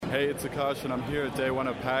Hey, it's Akash, and I'm here at day one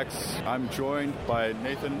of PAX. I'm joined by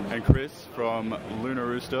Nathan and Chris from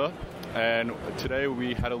LunarRooster, and today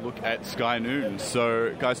we had a look at Sky Noon.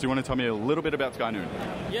 So, guys, do you want to tell me a little bit about Sky Noon?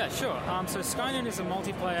 Yeah, sure. So Sky Noon is a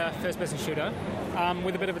multiplayer first-person shooter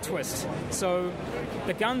with a bit of a twist. So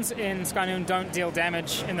the guns in Sky Noon don't deal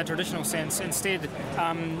damage in the traditional sense. Instead,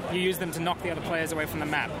 you use them to knock the other players away from the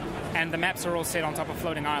map. And the maps are all set on top of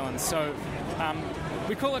floating islands. So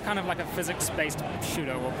we call it kind of like a physics-based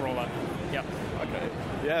shooter or brawler. Yep. Okay.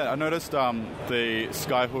 Yeah, I noticed the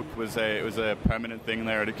skyhook was a permanent thing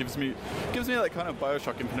there, and it gives me like kind of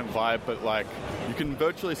Bioshock Infinite vibe, but like you can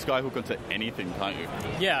virtually skyhook onto anything, can't you?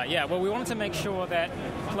 Yeah. Well, we wanted to make sure that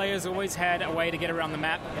players always had a way to get around the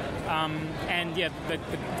map, and yeah,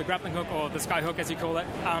 the grappling hook, or the skyhook as you call it,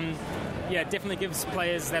 yeah, definitely gives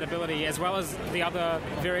players that ability, as well as the other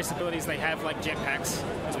various abilities they have, like jetpacks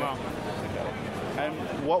as well. And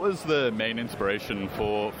what was the main inspiration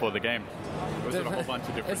for the game? Was it a whole bunch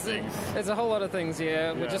of different things? It's a whole lot of things,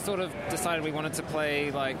 yeah. We just sort of decided we wanted to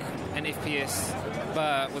play like an FPS,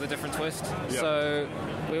 but with a different twist. Yep. So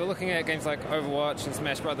we were looking at games like Overwatch and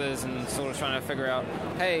Smash Brothers and sort of trying to figure out,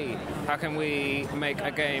 hey, how can we make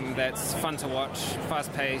a game that's fun to watch,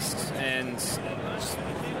 fast-paced, and just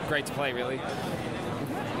great to play, really.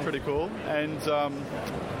 Pretty cool. And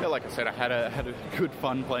yeah, like I said, I had a good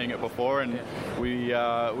fun playing it before, and we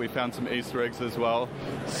found some Easter eggs as well.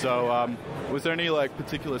 So was there any like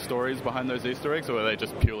particular stories behind those Easter eggs, or were they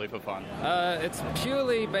just purely for fun? It's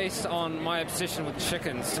purely based on my obsession with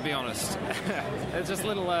chickens, to be honest. It's just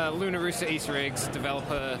little LunarRooster Easter eggs,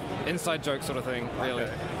 developer inside joke sort of thing, really.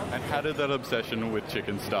 Okay. And how did that obsession with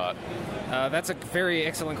chickens start? That's a very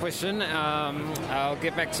excellent question. I'll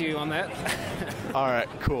get back to you on that. All right,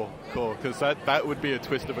 cool. Because that would be a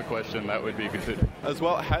twist of a question. That would be good. As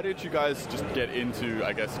well, how did you guys just get into,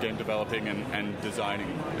 I guess, game developing and designing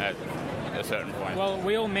at a certain point? Well,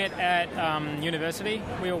 we all met at university.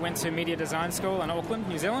 We all went to media design school in Auckland,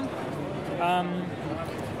 New Zealand.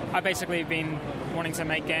 I basically been wanting to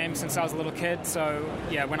make games since I was a little kid. So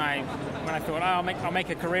yeah, when I thought, I'll make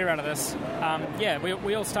a career out of this.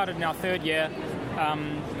 We all started in our third year.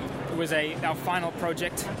 It was our final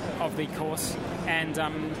project of the course,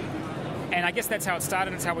 and I guess that's how it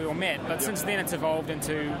started. It's how we all met. But since then, it's evolved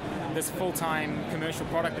into this full-time commercial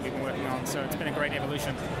product that we've been working on. So it's been a great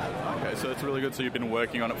evolution. Okay, so it's really good. So you've been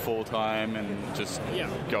working on it full-time and just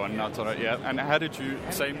going nuts on it, yeah. And how did you,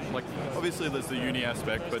 obviously there's the uni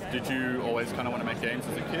aspect, but did you always kind of want to make games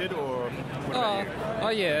as a kid, or what about you? Oh,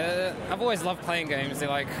 yeah. I've always loved playing games. They're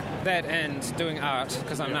like that and doing art,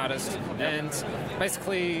 because I'm an artist. And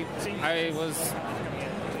basically, I love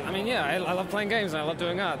playing games and I love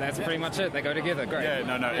doing art. That's pretty much it. They go together. Great.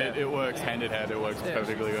 Yeah, it works hand in hand. It works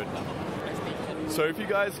perfectly good. So if you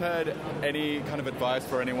guys had any kind of advice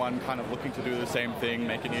for anyone kind of looking to do the same thing,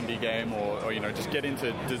 make an indie game, or just get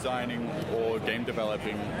into designing or game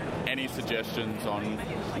developing, any suggestions on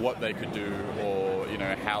what they could do, or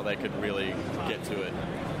how they could really get to it?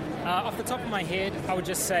 Off the top of my head, I would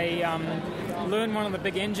just say learn one of the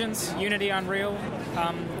big engines, Unity, Unreal.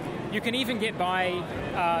 You can even get by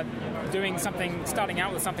starting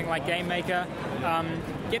out with something like Game Maker.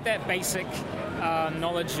 Get that basic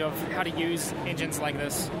knowledge of how to use engines like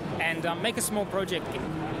this, and make a small project.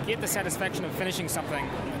 Get the satisfaction of finishing something.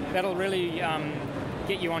 That'll really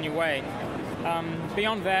get you on your way.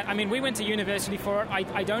 Beyond that, we went to university for it.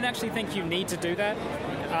 I don't actually think you need to do that.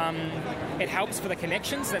 It helps for the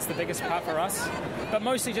connections. That's the biggest part for us. But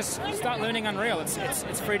mostly just start learning Unreal.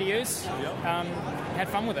 It's free to use. Had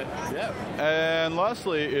fun with it. Yeah. And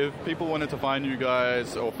lastly, if people wanted to find you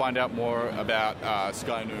guys or find out more about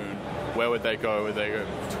Sky Noon, where would they go? Would they go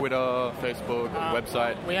Twitter, Facebook,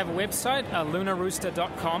 website? We have a website,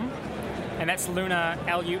 LunarRooster.com. And that's Lunar,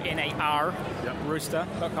 Lunar,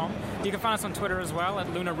 rooster.com. You can find us on Twitter as well at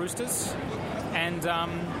LunarRoosters. And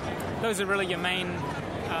those are really your main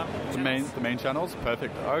the main channels.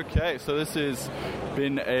 Perfect. Okay, so this has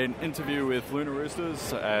been an interview with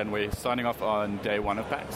LunarRoosters, and we're signing off on day one of PAX.